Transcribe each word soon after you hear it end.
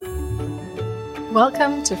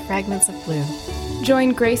Welcome to Fragments of Blue.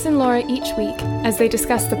 Join Grace and Laura each week as they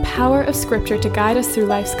discuss the power of Scripture to guide us through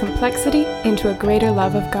life's complexity into a greater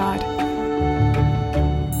love of God.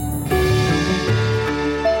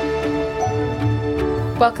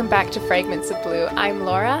 Welcome back to Fragments of Blue. I'm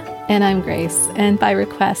Laura. And I'm Grace. And by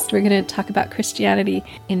request, we're going to talk about Christianity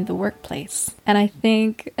in the workplace. And I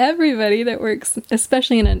think everybody that works,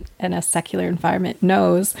 especially in a secular environment,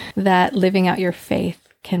 knows that living out your faith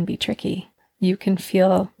can be tricky. You can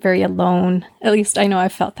feel very alone. At least I know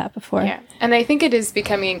I've felt that before. Yeah. And I think it is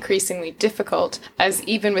becoming increasingly difficult as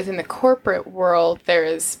even within the corporate world, there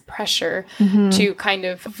is pressure to kind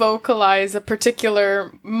of vocalize a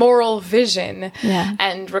particular moral vision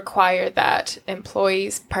and require that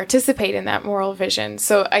employees participate in that moral vision.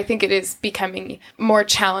 So I think it is becoming more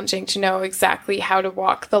challenging to know exactly how to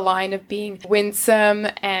walk the line of being winsome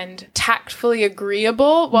and tactfully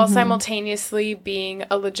agreeable while simultaneously being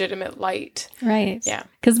a legitimate light. Right. Yeah.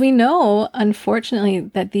 Because we know, unfortunately,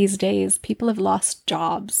 that these days people have lost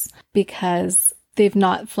jobs because they've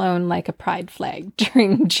not flown like a pride flag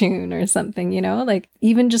during June or something, you know, like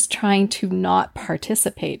even just trying to not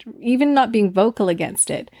participate, even not being vocal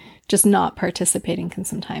against it, just not participating can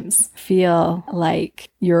sometimes feel like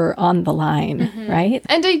you're on the line, right?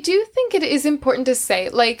 And I do think it is important to say,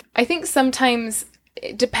 like, I think sometimes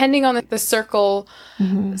depending on the circle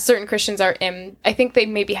certain Christians are in, I think they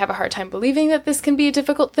maybe have a hard time believing that this can be a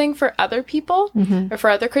difficult thing for other people or for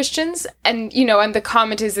other Christians. And, you know, and the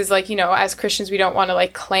comment is like, you know, as Christians, we don't want to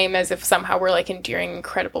like claim as if somehow we're like enduring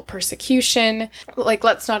incredible persecution. Like,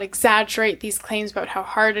 let's not exaggerate these claims about how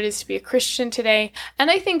hard it is to be a Christian today. And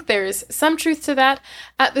I think there's some truth to that.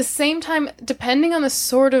 At the same time, depending on the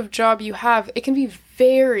sort of job you have, it can be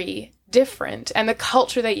very different, and the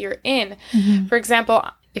culture that you're in. For example,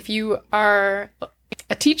 if you are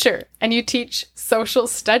a teacher and you teach social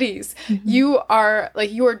studies, you are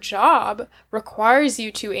like, your job requires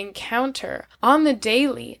you to encounter on the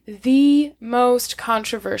daily the most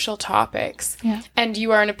controversial topics. And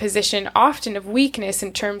you are in a position often of weakness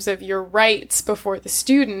in terms of your rights before the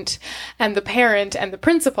student and the parent and the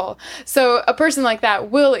principal. So a person like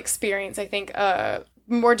that will experience, I think,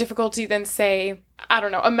 more difficulty than, say, I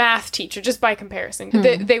don't know, a math teacher, just by comparison.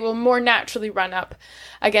 They will more naturally run up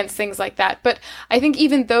against things like that. But I think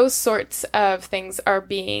even those sorts of things are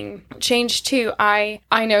being changed too. I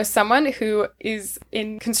know someone who is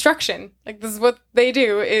in construction. Like, this is what they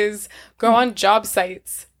do, is go on job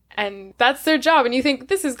sites. And that's their job. And you think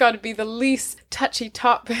this has got to be the least touchy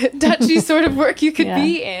sort of work you could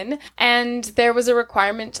be in. And there was a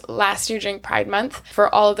requirement last year during Pride Month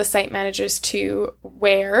for all of the site managers to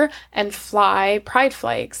wear and fly pride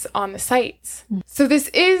flags on the sites. So this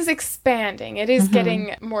is expanding. It is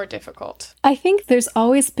getting more difficult. I think there's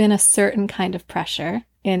always been a certain kind of pressure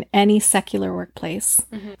in any secular workplace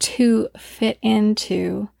to fit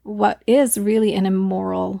into what is really an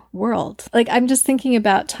immoral world. Like, I'm just thinking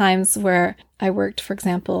about times where I worked, for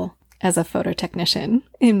example, as a photo technician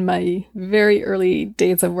in my very early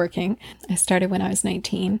days of working. I started when I was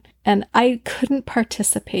 19, and I couldn't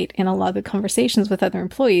participate in a lot of the conversations with other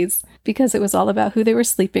employees because it was all about who they were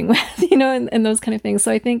sleeping with, you know, and those kind of things.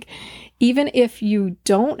 So I think even if you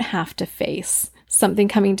don't have to face something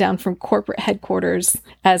coming down from corporate headquarters,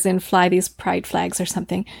 as in fly these pride flags or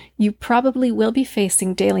something, you probably will be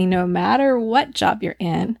facing daily, no matter what job you're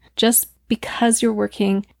in. Just because you're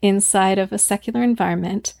working inside of a secular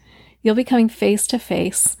environment, you'll be coming face to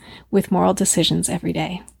face with moral decisions every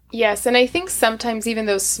day. Yes, and I think sometimes even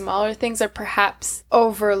those smaller things are perhaps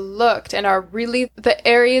overlooked and are really the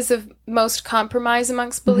areas of most compromise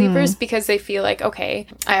amongst believers because they feel like, okay,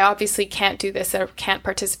 I obviously can't do this or can't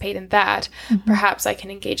participate in that. Perhaps I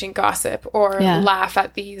can engage in gossip or laugh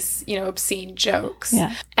at these, you know, obscene jokes.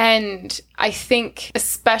 And I think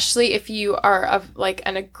especially if you are of like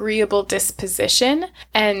an agreeable disposition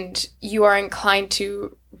and you are inclined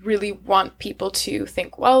to really want people to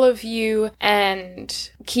think well of you and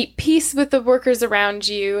keep peace with the workers around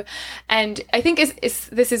you. And I think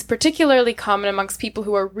this is particularly common amongst people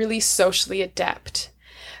who are really socially adept.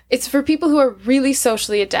 It's for people who are really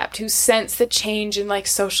socially adept, who sense the change in like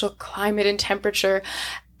social climate and temperature.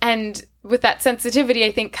 And with that sensitivity,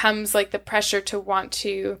 I think comes like the pressure to want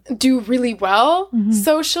to do really well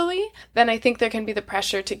socially. Then I think there can be the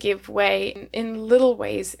pressure to give way in little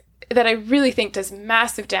ways that I really think does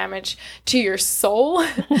massive damage to your soul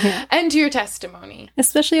and to your testimony.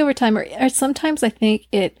 Especially over time, or sometimes I think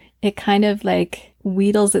it kind of like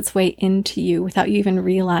wheedles its way into you without you even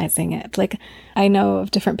realizing it. Like, I know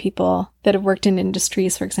of different people that have worked in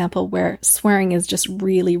industries, for example, where swearing is just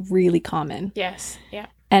really, really common. Yes, yeah.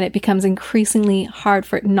 And it becomes increasingly hard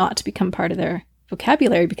for it not to become part of their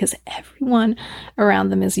vocabulary because everyone around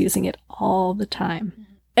them is using it all the time.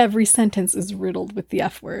 Every sentence is riddled with the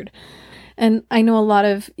F word. And I know a lot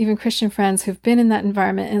of even Christian friends who've been in that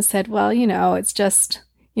environment and said, well, it's just,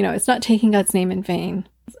 it's not taking God's name in vain.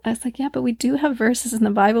 I was like, yeah, but we do have verses in the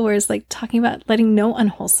Bible where it's like talking about letting no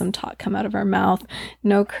unwholesome talk come out of our mouth,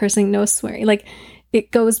 no cursing, no swearing. Like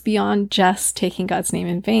it goes beyond just taking God's name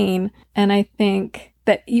in vain. And I think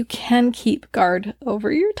that you can keep guard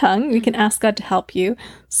over your tongue. You can ask God to help you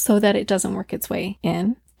so that it doesn't work its way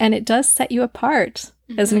in. And it does set you apart.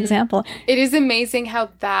 As an example, it is amazing how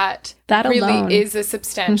that really alone is a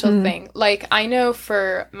substantial thing. Like I know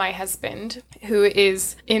for my husband, who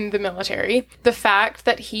is in the military, the fact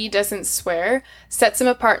that he doesn't swear sets him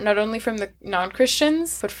apart not only from the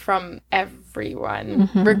non-Christians, but from everyone,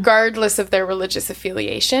 regardless of their religious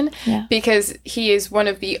affiliation, because he is one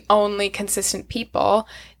of the only consistent people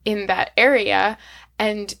in that area.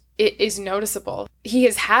 And it is noticeable. He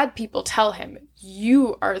has had people tell him,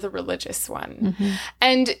 you are the religious one.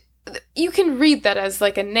 And you can read that as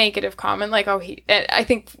like a negative comment, like, I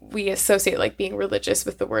think we associate like being religious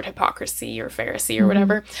with the word hypocrisy or Pharisee or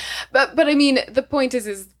whatever. But I mean, the point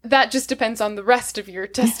is that just depends on the rest of your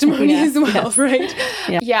testimony as well, right?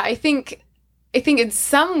 Yeah, I think in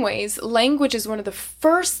some ways, language is one of the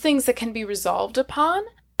first things that can be resolved upon.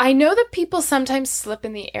 I know that people sometimes slip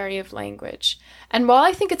in the area of language. And while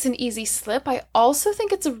I think it's an easy slip, I also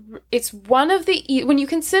think it's one of the, when you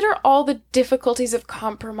consider all the difficulties of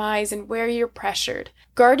compromise and where you're pressured,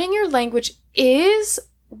 guarding your language is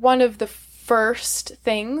one of the first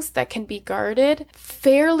things that can be guarded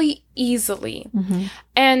fairly easily.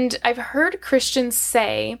 And I've heard Christians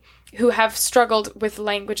say, who have struggled with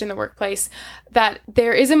language in the workplace, that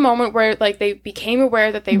there is a moment where like they became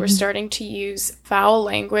aware that they were starting to use foul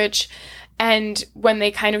language. And when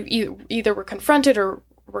they kind of either were confronted or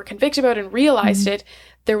were convicted about it and realized it,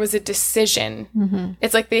 there was a decision.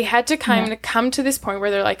 It's like they had to kind of come to this point where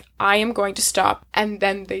they're like, I am going to stop. And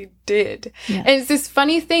then they did. And it's this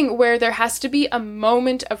funny thing where there has to be a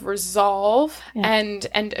moment of resolve and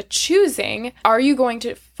a choosing. Are you going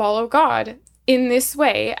to follow God in this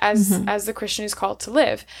way as the Christian is called to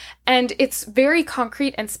live? And it's very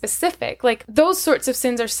concrete and specific. Like those sorts of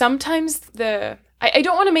sins are sometimes I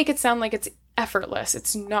don't want to make it sound like it's effortless.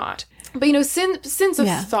 It's not. But, sins of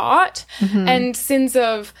thought and sins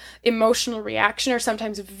of emotional reaction are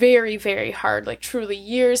sometimes very, very hard, like truly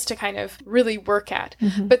years to kind of really work at.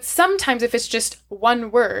 But sometimes if it's just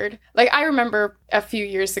one word, like I remember a few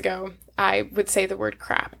years ago, I would say the word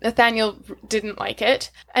crap. Nathaniel didn't like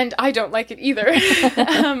it, and I don't like it either.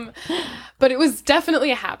 But it was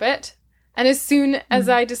definitely a habit. And as soon as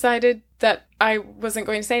I decided that I wasn't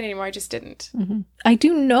going to say it anymore, I just didn't. I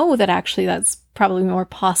do know that actually that's probably more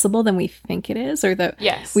possible than we think it is, or that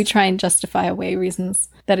we try and justify away reasons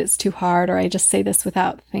that it's too hard, or I just say this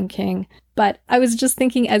without thinking. But I was just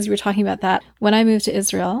thinking as you were talking about that, when I moved to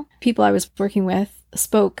Israel, people I was working with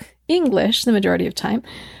spoke English the majority of time,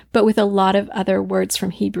 but with a lot of other words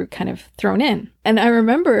from Hebrew kind of thrown in. And I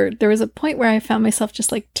remember there was a point where I found myself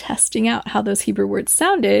just like testing out how those Hebrew words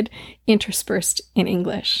sounded interspersed in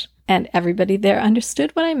English. And everybody there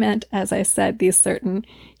understood what I meant as I said these certain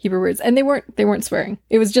Hebrew words. And they weren't swearing.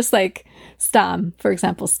 It was just like stam, for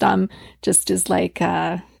example. Stam just is like,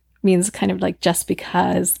 means kind of like just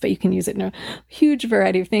because, but you can use it in a huge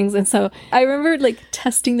variety of things. And so I remember like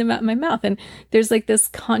testing them out in my mouth. And there's like this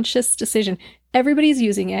conscious decision. Everybody's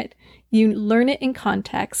using it. You learn it in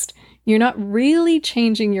context. You're not really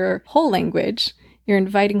changing your whole language. You're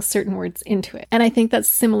inviting certain words into it. And I think that's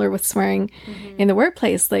similar with swearing in the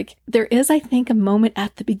workplace. Like there is, I think, a moment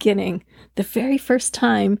at the beginning, the very first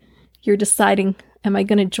time you're deciding, am I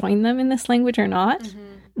going to join them in this language or not?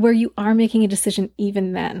 Where you are making a decision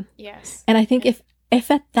even then. Yes. And I think if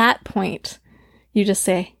at that point you just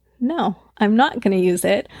say, no, I'm not going to use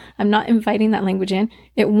it, I'm not inviting that language in,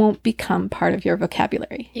 it won't become part of your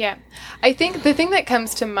vocabulary. Yeah. I think the thing that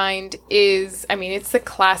comes to mind is, it's the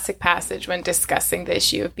classic passage when discussing the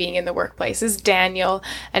issue of being in the workplace, is Daniel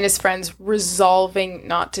and his friends resolving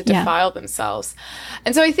not to defile themselves.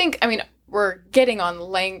 And so I think, we're getting on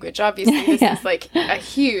language. Obviously, this is like a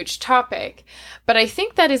huge topic. But I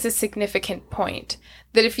think that is a significant point,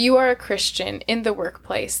 that if you are a Christian in the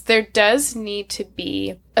workplace, there does need to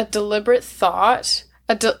be a deliberate thought,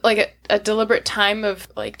 a deliberate time of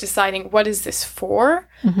like deciding, what is this for?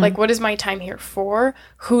 Like, what is my time here for?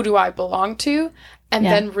 Who do I belong to? And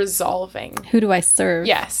then resolving. Who do I serve?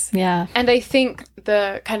 Yes. Yeah. And I think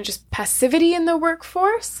the kind of just passivity in the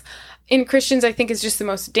workforce in Christians, I think, is just the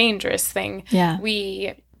most dangerous thing. Yeah.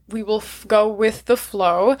 We we will go with the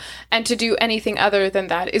flow. And to do anything other than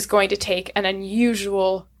that is going to take an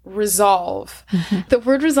unusual resolve. The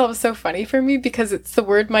word resolve is so funny for me because it's the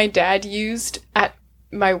word my dad used at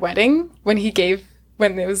my wedding when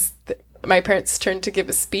it was my parents' turn to give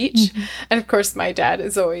a speech. And of course, my dad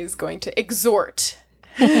is always going to exhort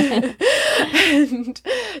and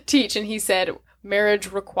teach. And he said,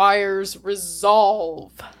 marriage requires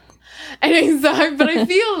resolve. And but I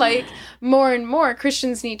feel like more and more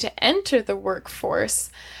Christians need to enter the workforce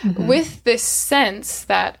with this sense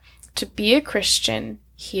that to be a Christian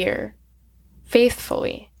here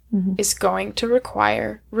faithfully is going to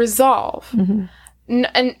require resolve.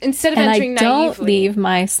 And instead of entering naively. I don't leave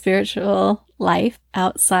my spiritual life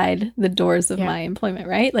outside the doors of my employment,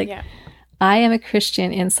 right? Like, I am a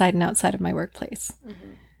Christian inside and outside of my workplace.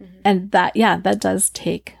 And that does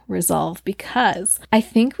take resolve, because I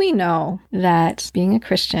think we know that being a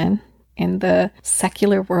Christian in the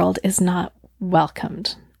secular world is not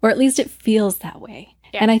welcomed, or at least it feels that way.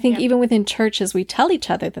 And I think even within churches, we tell each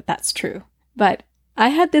other that that's true. But I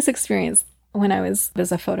had this experience when I was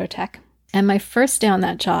a photo tech. And my first day on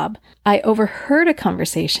that job, I overheard a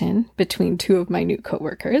conversation between two of my new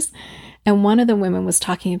coworkers. And one of the women was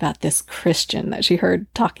talking about this Christian that she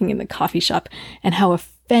heard talking in the coffee shop and how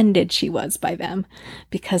offended she was by them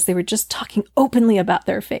because they were just talking openly about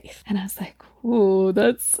their faith. And I was like,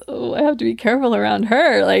 I have to be careful around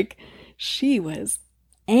her. Like, she was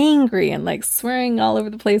angry and like swearing all over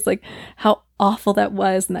the place, like how awful that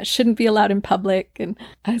was and that shouldn't be allowed in public. And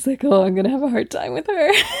I was like, I'm gonna have a hard time with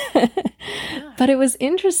her. But it was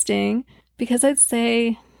interesting because I'd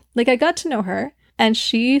say, like, I got to know her and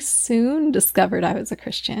she soon discovered I was a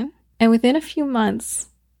Christian, and within a few months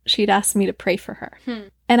she'd asked me to pray for her.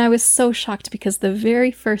 And I was so shocked because the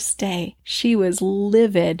very first day she was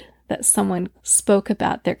livid that someone spoke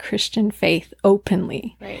about their Christian faith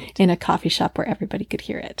openly in a coffee shop where everybody could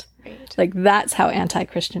hear it. Like, that's how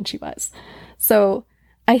anti-Christian she was. So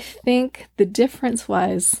I think the difference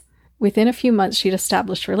was within a few months, she'd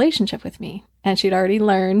established a relationship with me, and she'd already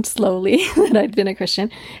learned slowly that I'd been a Christian.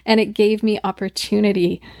 And it gave me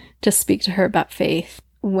opportunity to speak to her about faith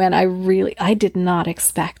when I did not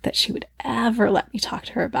expect that she would ever let me talk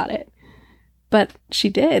to her about it. But she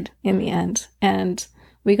did in the end. And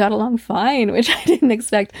we got along fine, which I didn't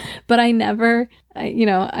expect. But I'm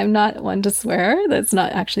not one to swear. That's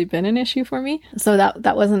not actually been an issue for me. So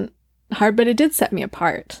that wasn't hard, but it did set me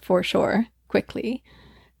apart for sure, quickly.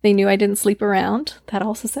 They knew I didn't sleep around. That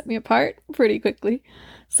also set me apart pretty quickly.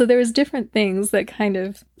 So there was different things that kind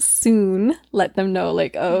of soon let them know,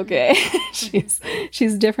 like, oh, okay,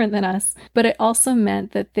 she's different than us. But it also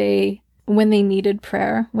meant that when they needed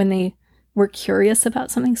prayer, when they were curious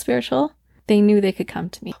about something spiritual, they knew they could come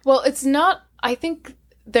to me. Well, I think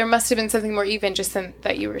there must have been something more even just than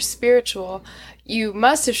that you were spiritual. You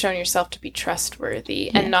must have shown yourself to be trustworthy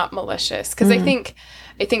and not malicious. Because I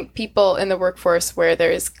think people in the workforce where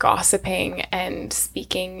there is gossiping and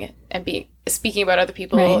speaking about other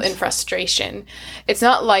people in frustration, it's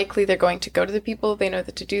not likely they're going to go to the people they know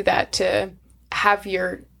that to do that, to have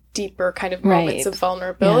your deeper kind of moments of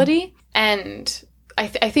vulnerability. And I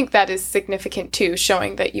think that is significant too,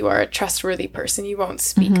 showing that you are a trustworthy person. You won't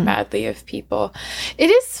speak badly of people. It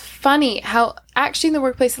is funny how actually in the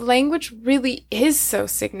workplace, language really is so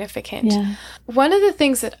significant. Yeah. One of the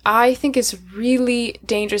things that I think is really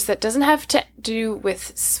dangerous that doesn't have to do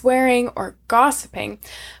with swearing or gossiping,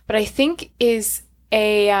 but I think is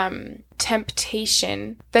a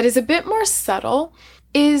temptation that is a bit more subtle,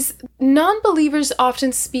 is non-believers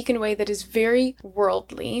often speak in a way that is very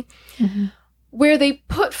worldly, where they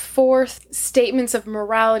put forth statements of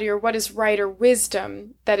morality or what is right or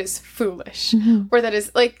wisdom that is foolish, or that is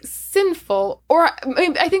like sinful, or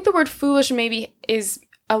I think the word foolish maybe is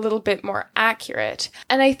a little bit more accurate.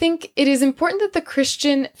 And I think it is important that the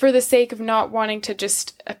Christian, for the sake of not wanting to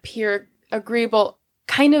just appear agreeable,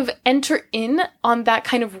 kind of enter in on that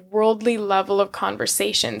kind of worldly level of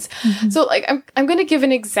conversations. So like, I'm going to give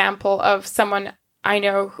an example of someone I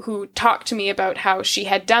know who talked to me about how she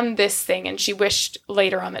had done this thing and she wished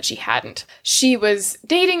later on that she hadn't. She was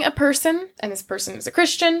dating a person, and this person was a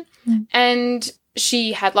Christian, and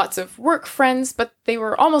she had lots of work friends, but they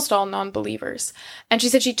were almost all non-believers. And she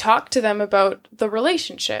said she talked to them about the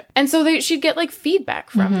relationship. And so she'd get like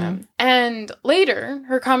feedback from them. And later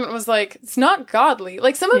her comment was like, it's not godly.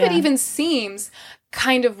 Like some of it even seems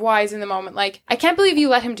kind of wise in the moment. Like, I can't believe you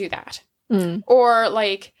let him do that. Or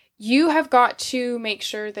like, you have got to make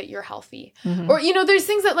sure that you're healthy. Or, there's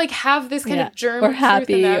things that like have this kind of germ or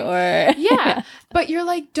happy or but you're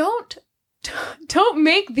like, don't don't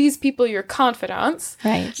make these people your confidants.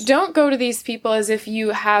 Right. Don't go to these people as if you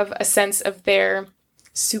have a sense of their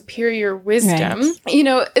superior wisdom. Right. You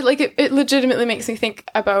know, it legitimately makes me think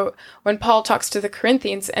about when Paul talks to the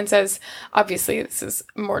Corinthians and says, obviously this is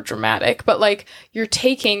more dramatic, but like, you're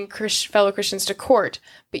taking fellow Christians to court,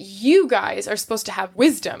 but you guys are supposed to have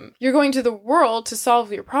wisdom. You're going to the world to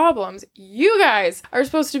solve your problems. You guys are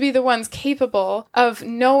supposed to be the ones capable of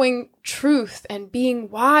knowing truth and being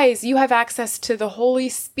wise. You have access to the Holy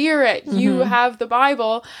Spirit. You have the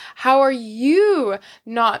Bible. How are you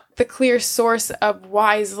not the clear source of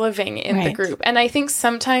wise living in the group? And I think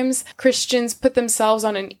sometimes Christians put themselves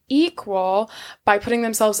on an equal by putting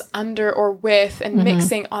themselves under or with and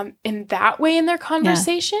mixing on in that way in their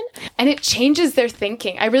conversation. And it changes their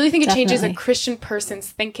thinking. I really think it changes a Christian person's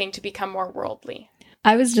thinking to become more worldly.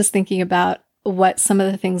 I was just thinking about what some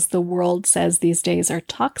of the things the world says these days are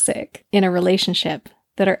toxic in a relationship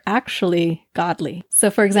that are actually godly.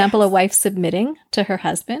 So, for example, a wife submitting to her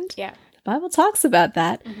husband. Yeah. The Bible talks about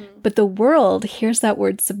that. But the world hears that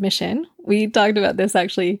word submission. We talked about this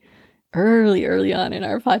actually early on in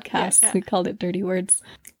our podcast. We called it Dirty Words.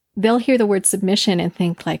 They'll hear the word submission and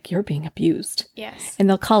think like you're being abused. Yes. And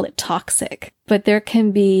they'll call it toxic. But there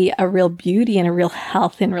can be a real beauty and a real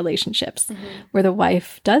health in relationships where the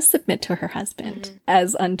wife does submit to her husband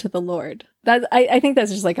as unto the Lord. That I think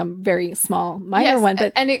that's just like a very small, minor one.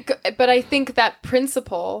 But but I think that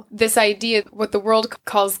principle, this idea, what the world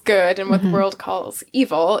calls good and what the world calls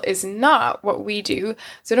evil, is not what we do.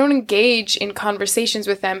 So don't engage in conversations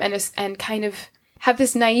with them and kind of have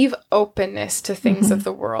this naive openness to things of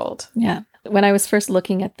the world. Yeah. When I was first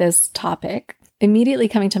looking at this topic, immediately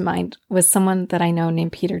coming to mind was someone that I know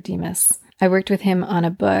named Peter Demas. I worked with him on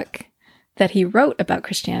a book that he wrote about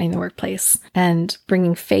Christianity in the workplace and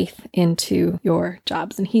bringing faith into your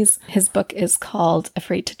jobs. And his book is called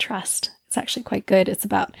Afraid to Trust. It's actually quite good. It's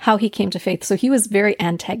about how he came to faith. So he was very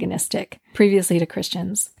antagonistic previously to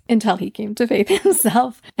Christians until he came to faith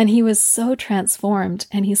himself. And he was so transformed.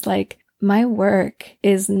 And he's like, my work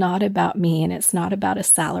is not about me and it's not about a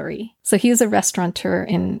salary. So he was a restaurateur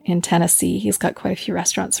in Tennessee. He's got quite a few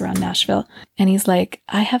restaurants around Nashville. And he's like,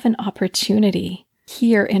 I have an opportunity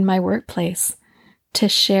here in my workplace to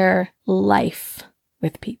share life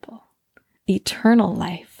with people, eternal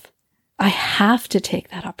life. I have to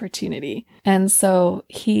take that opportunity. And so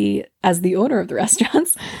he, as the owner of the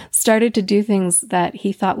restaurants, started to do things that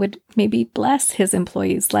he thought would maybe bless his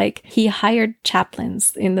employees. Like he hired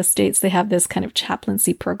chaplains. In the States, they have this kind of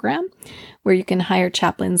chaplaincy program where you can hire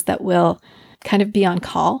chaplains that will kind of be on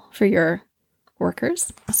call for your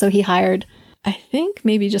workers. So he hired, I think,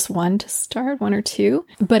 maybe just one to start, one or two,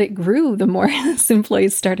 but it grew the more his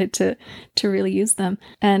employees started to really use them.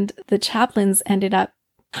 And the chaplains ended up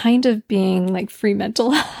kind of being like free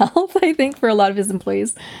mental health, I think, for a lot of his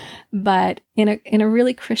employees, but in a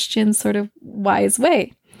really Christian sort of wise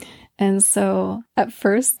way. And so at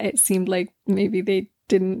first it seemed like maybe they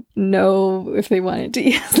didn't know if they wanted to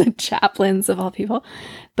use the chaplains of all people,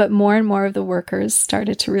 but more and more of the workers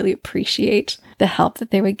started to really appreciate the help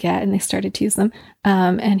that they would get, and they started to use them.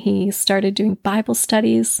 And he started doing Bible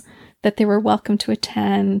studies that they were welcome to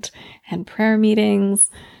attend and prayer meetings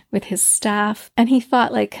with his staff. And he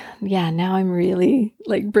thought like, yeah, now I'm really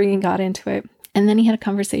like bringing God into it. And then he had a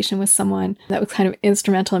conversation with someone that was kind of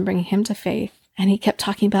instrumental in bringing him to faith. And he kept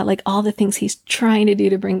talking about like all the things he's trying to do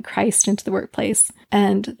to bring Christ into the workplace.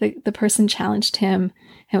 And the person challenged him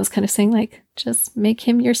and was kind of saying like, just make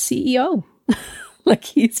him your CEO. Like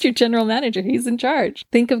he's your general manager. He's in charge.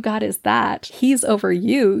 Think of God as that. He's over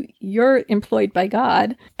you. You're employed by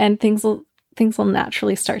God, and things will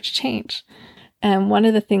naturally start to change. And one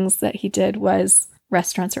of the things that he did was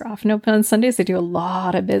restaurants are often open on Sundays. They do a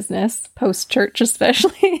lot of business, post-church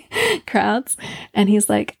especially, crowds. And he's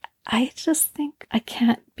like, I just think I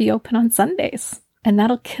can't be open on Sundays. And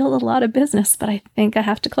that'll kill a lot of business, but I think I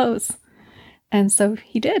have to close. And so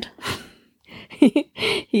he did.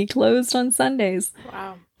 He closed on Sundays.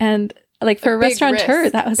 Wow. And like for a restaurateur,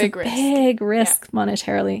 risk. that was big a big risk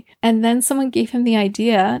monetarily. And then someone gave him the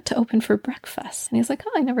idea to open for breakfast. And he's like,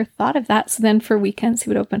 oh, I never thought of that. So then for weekends, he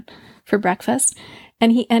would open for breakfast.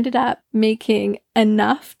 And he ended up making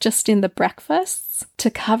enough just in the breakfasts to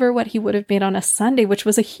cover what he would have made on a Sunday, which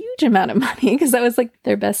was a huge amount of money because that was like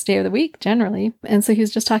their best day of the week generally. And so he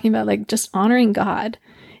was just talking about like just honoring God.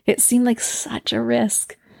 It seemed like such a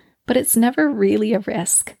risk, but it's never really a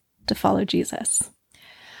risk to follow Jesus.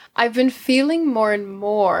 I've been feeling more and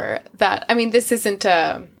more that, I mean, this isn't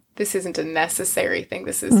a necessary thing.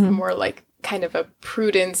 This is more like kind of a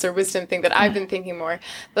prudence or wisdom thing that I've been thinking more.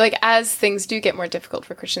 But like, as things do get more difficult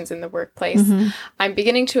for Christians in the workplace, I'm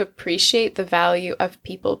beginning to appreciate the value of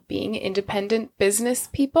people being independent business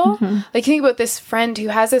people. Like, think about this friend who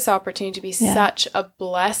has this opportunity to be such a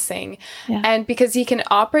blessing. And because he can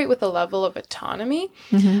operate with a level of autonomy.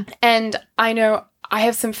 And I know I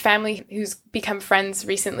have some family who's become friends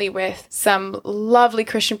recently with some lovely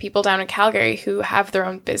Christian people down in Calgary who have their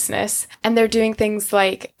own business. And they're doing things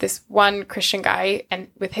like this one Christian guy, and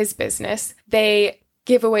with his business, they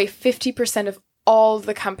give away 50% of all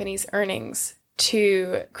the company's earnings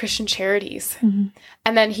to Christian charities.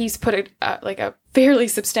 And then he's put a fairly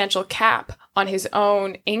substantial cap on his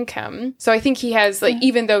own income. So I think he has, like,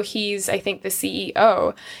 even though he's, I think, the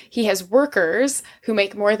CEO, he has workers who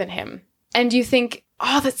make more than him. And you think,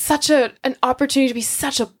 oh, that's such an opportunity to be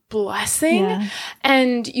such a blessing.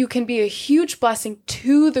 And you can be a huge blessing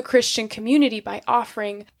to the Christian community by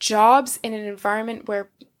offering jobs in an environment where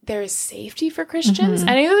there is safety for Christians. And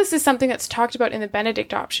I know this is something that's talked about in the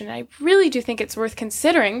Benedict option. I really do think it's worth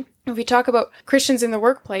considering. If we talk about Christians in the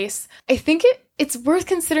workplace, I think it's worth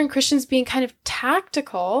considering Christians being kind of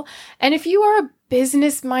tactical. And if you are a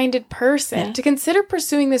business-minded person, to consider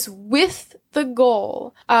pursuing this with the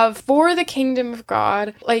goal of, for the kingdom of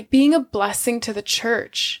God, like being a blessing to the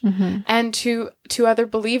church and to other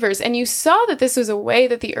believers. And you saw that this was a way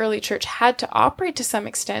that the early church had to operate to some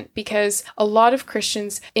extent, because a lot of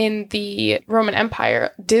Christians in the Roman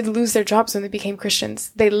Empire did lose their jobs when they became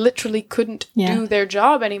Christians. They literally couldn't do their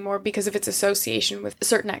job anymore because of its association with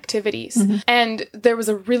certain activities. And there was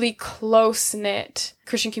a really close-knit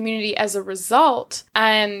Christian community as a result.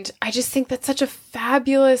 And I just think that's such a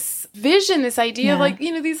fabulous vision, this idea of, like,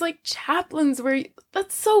 these like chaplains where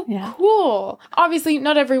that's so cool. Obviously,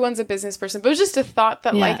 not everyone's a business person, but it was just a thought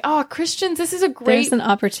that like, oh, Christians, this is a great... There's an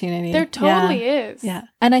opportunity. There totally is. Yeah.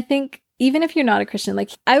 And I think even if you're not a Christian,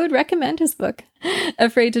 like, I would recommend his book,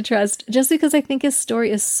 Afraid to Trust, just because I think his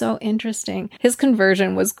story is so interesting. His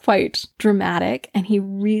conversion was quite dramatic, and he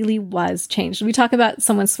really was changed. We talk about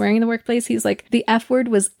someone swearing in the workplace. He's like, the F word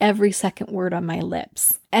was every second word on my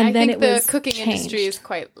lips. And I then think the cooking industry is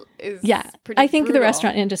pretty I think brutal. The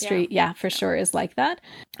restaurant industry, for sure, is like that.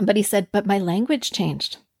 But he said, but my language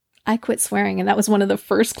changed. I quit swearing. And that was one of the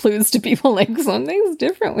first clues to people, like, something's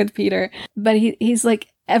different with Peter. But he's like,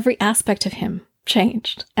 every aspect of him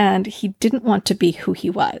changed, and he didn't want to be who he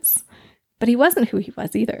was, but he wasn't who he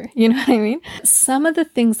was either. You know what I mean? Some of the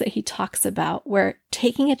things that he talks about were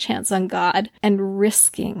taking a chance on God and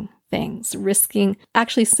risking things,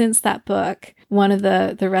 actually, since that book, one of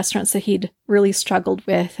the restaurants that he'd really struggled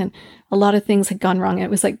with, and a lot of things had gone wrong. And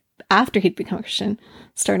it was like, after he'd become a Christian,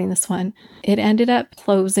 starting this one, it ended up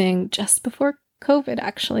closing just before COVID,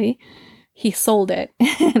 actually. He sold it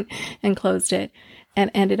and closed it, and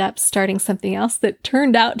ended up starting something else that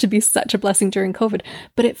turned out to be such a blessing during COVID.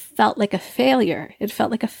 But it felt like a failure. It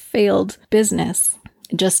felt like a failed business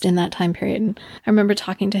just in that time period. And I remember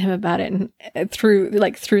talking to him about it, and through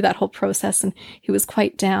that whole process, and he was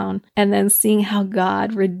quite down, and then seeing how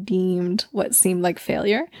God redeemed what seemed like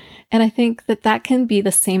failure. And I think that can be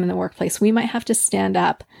the same in the workplace. We might have to stand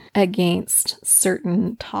up against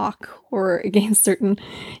certain talk, or against certain,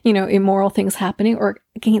 immoral things happening, or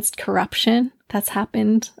against corruption that's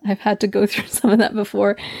happened. I've had to go through some of that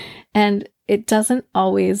before, and it doesn't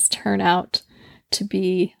always turn out to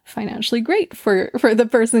be financially great for the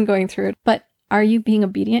person going through it. But are you being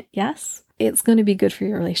obedient? Yes. It's going to be good for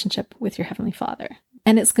your relationship with your Heavenly Father.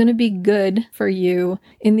 And it's going to be good for you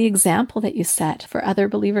in the example that you set for other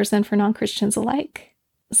believers and for non-Christians alike.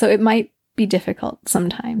 So it might be difficult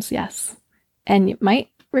sometimes, yes. And it might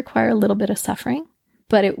require a little bit of suffering,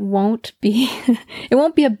 but it won't be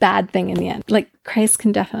a bad thing in the end. Like, Christ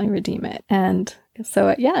can definitely redeem it. And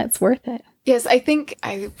so, it's worth it. Yes, I think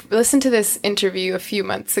I listened to this interview a few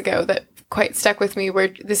months ago that quite stuck with me, where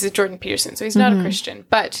this is Jordan Peterson, so he's not a Christian,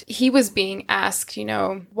 but he was being asked,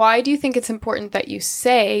 why do you think it's important that you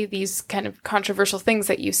say these kind of controversial things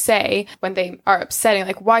that you say when they are upsetting?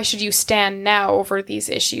 Like, why should you stand now over these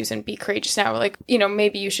issues and be courageous now? Like,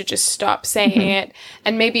 maybe you should just stop saying it,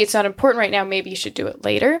 and maybe it's not important right now. Maybe you should do it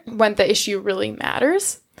later when the issue really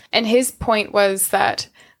matters. And his point was that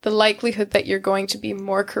the likelihood that you're going to be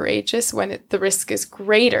more courageous when the risk is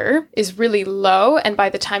greater is really low. And by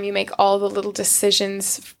the time you make all the little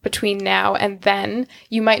decisions between now and then,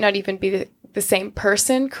 you might not even be the same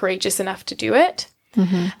person courageous enough to do it.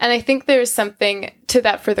 And I think there's something to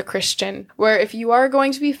that for the Christian, where if you are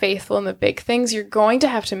going to be faithful in the big things, you're going to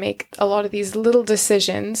have to make a lot of these little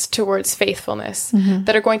decisions towards faithfulness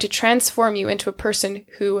that are going to transform you into a person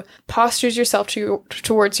who postures yourself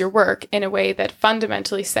towards your work in a way that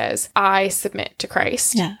fundamentally says, I submit to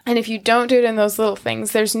Christ. Yeah. And if you don't do it in those little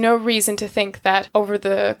things, there's no reason to think that over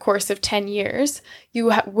the course of 10 years,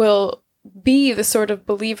 you will be the sort of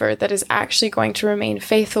believer that is actually going to remain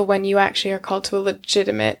faithful when you actually are called to a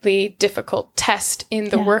legitimately difficult test in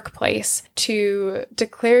the workplace to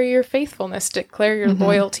declare your faithfulness, declare your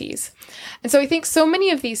loyalties. And so I think so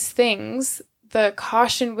many of these things, the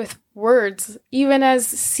caution with words, even as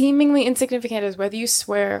seemingly insignificant as whether you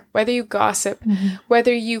swear, whether you gossip,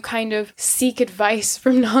 whether you kind of seek advice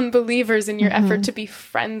from non-believers in your effort to be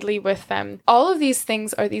friendly with them, all of these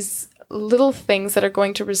things are these little things that are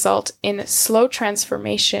going to result in slow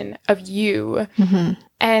transformation of you.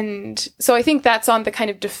 And so I think that's on the kind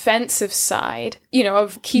of defensive side, you know,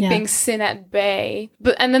 of keeping sin at bay.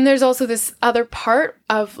 And then there's also this other part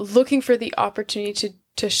of looking for the opportunity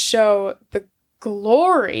to show the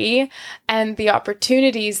glory and the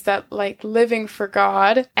opportunities that, like, living for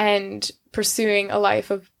God and pursuing a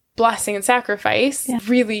life of blessing and sacrifice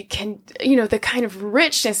really can, you know, the kind of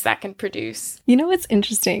richness that can produce. You know what's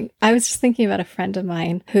interesting? I was just thinking about a friend of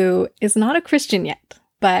mine who is not a Christian yet,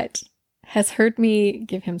 but has heard me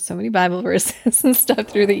give him so many Bible verses and stuff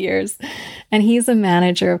through the years. And he's a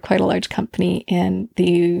manager of quite a large company in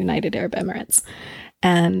the United Arab Emirates.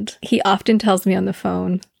 And he often tells me on the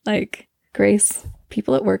phone, like, Grace,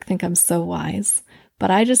 people at work think I'm so wise, but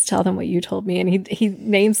I just tell them what you told me. And he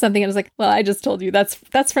named something and I was like, well, I just told you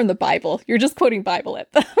that's from the Bible. You're just quoting Bible at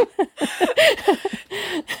them.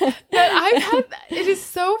 It is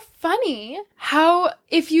so funny how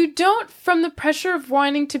if you don't, from the pressure of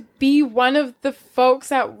wanting to be one of the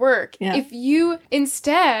folks at work, if you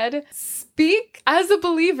instead speak as a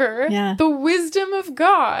believer, the wisdom of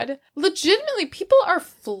God, legitimately people are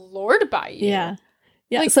floored by you. Yeah.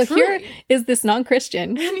 Yeah, like, so truly. here is this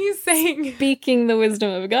non-Christian and he's saying, speaking the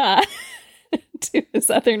wisdom of God to this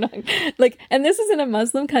other and this is in a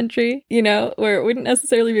Muslim country, you know, where it wouldn't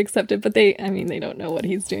necessarily be accepted, but they don't know what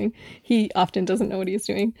he's doing. He often doesn't know what he's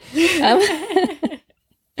doing.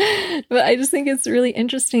 But I just think it's really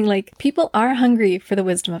interesting. Like, people are hungry for the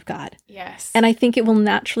wisdom of God. Yes. And I think it will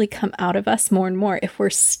naturally come out of us more and more if we're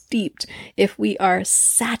steeped, if we are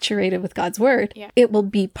saturated with God's word, it will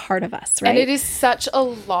be part of us, right? And it is such a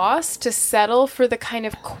loss to settle for the kind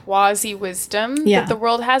of quasi-wisdom that the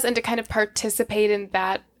world has and to kind of participate in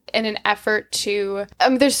that in an effort to,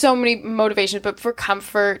 there's so many motivations, but for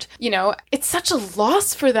comfort, you know, it's such a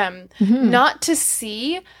loss for them not to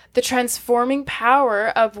see the transforming power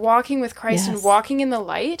of walking with Christ and walking in the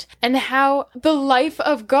light, and how the life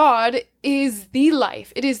of God is the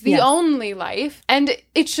life. It is the only life, and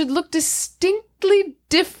it should look distinctly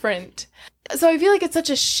different. So I feel like it's such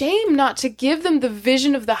a shame not to give them the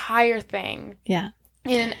vision of the higher thing. Yeah.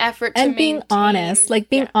 In an effort to and being honest,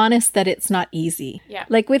 honest that it's not easy. Yeah.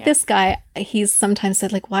 Like with this guy, he's sometimes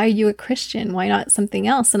said, like, why are you a Christian? Why not something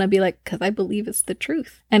else? And I'd be like, because I believe it's the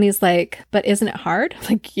truth. And he's like, but isn't it hard? I'm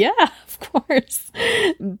like, yeah, of course.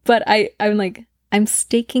 But I'm like, I'm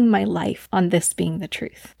staking my life on this being the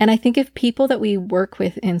truth. And I think if people that we work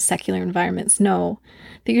with in secular environments know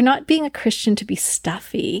that you're not being a Christian to be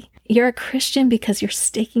stuffy, you're a Christian because you're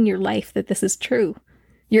staking your life that this is true.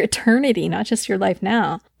 Your eternity, not just your life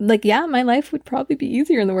now. Like, yeah, my life would probably be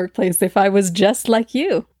easier in the workplace if I was just like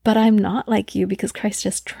you. But I'm not like you because Christ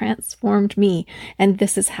just transformed me. And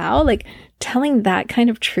this is how, like, telling that kind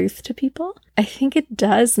of truth to people, I think it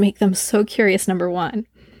does make them so curious, number one,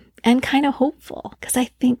 and kind of hopeful, because I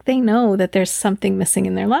think they know that there's something missing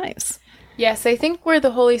in their lives. Yes, I think where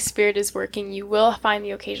the Holy Spirit is working, you will find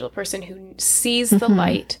the occasional person who sees the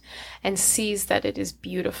light and sees that it is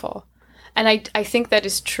beautiful. And I think that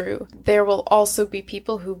is true. There will also be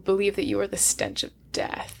people who believe that you are the stench of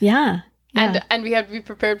death. Yeah. And we have to be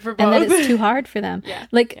prepared for both. And that it's too hard for them.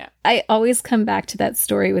 I always come back to that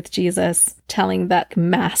story with Jesus telling that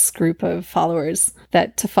mass group of followers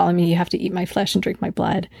that to follow me, you have to eat my flesh and drink my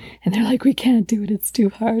blood. And they're like, we can't do it. It's too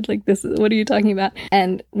hard. Like, what are you talking about?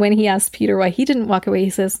 And when he asked Peter why he didn't walk away, he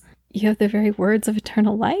says, you have the very words of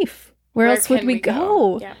eternal life. Where else would we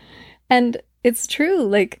go? Yeah. And it's true.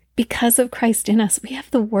 Like, because of Christ in us, we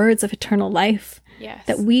have the words of eternal life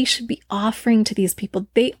that we should be offering to these people.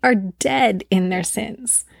 They are dead in their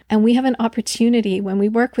sins. And we have an opportunity when we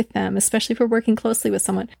work with them, especially if we're working closely with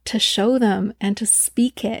someone, to show them and to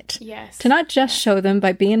speak it. Yes. To not just show them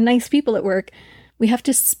by being nice people at work. We have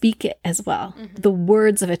to speak it as well. The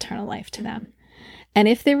words of eternal life to them. And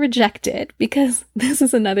if they reject it, because this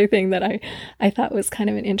is another thing that I thought was kind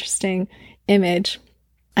of an interesting image.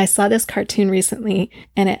 I saw this cartoon recently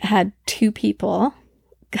and it had two people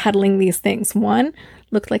cuddling these things. One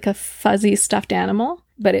looked like a fuzzy stuffed animal,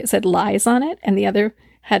 but it said lies on it. And the other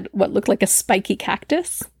had what looked like a spiky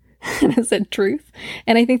cactus and it said truth.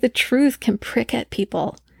 And I think the truth can prick at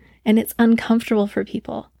people and it's uncomfortable for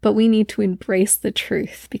people, but we need to embrace the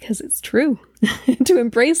truth because it's true. To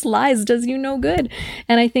embrace lies does you no good.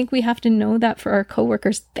 And I think we have to know that for our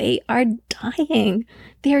coworkers. They are dying.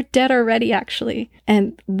 They are dead already, actually.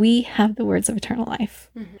 And we have the words of eternal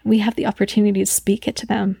life. Mm-hmm. We have the opportunity to speak it to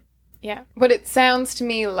them. Yeah. What it sounds to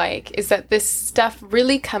me like is that this stuff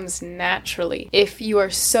really comes naturally if you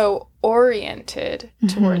are so oriented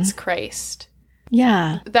towards Christ.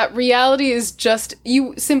 Yeah. That reality is just,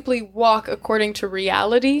 you simply walk according to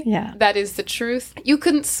reality. Yeah. That is the truth. You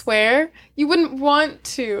couldn't swear. You wouldn't want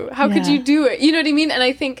to. How could you do it? You know what I mean? And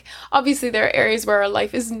I think obviously there are areas where our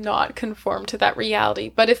life is not conformed to that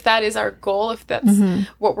reality. But if that is our goal, if that's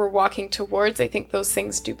what we're walking towards, I think those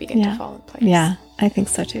things do begin to fall in place. Yeah, I think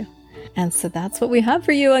so too. And so that's what we have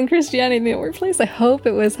for you on Christianity in the Workplace. I hope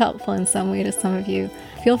it was helpful in some way to some of you.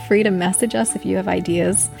 Feel free to message us if you have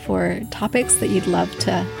ideas for topics that you'd love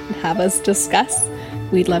to have us discuss.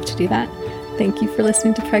 We'd love to do that. Thank you for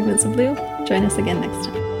listening to Fragments of Blue. Join us again next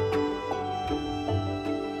time.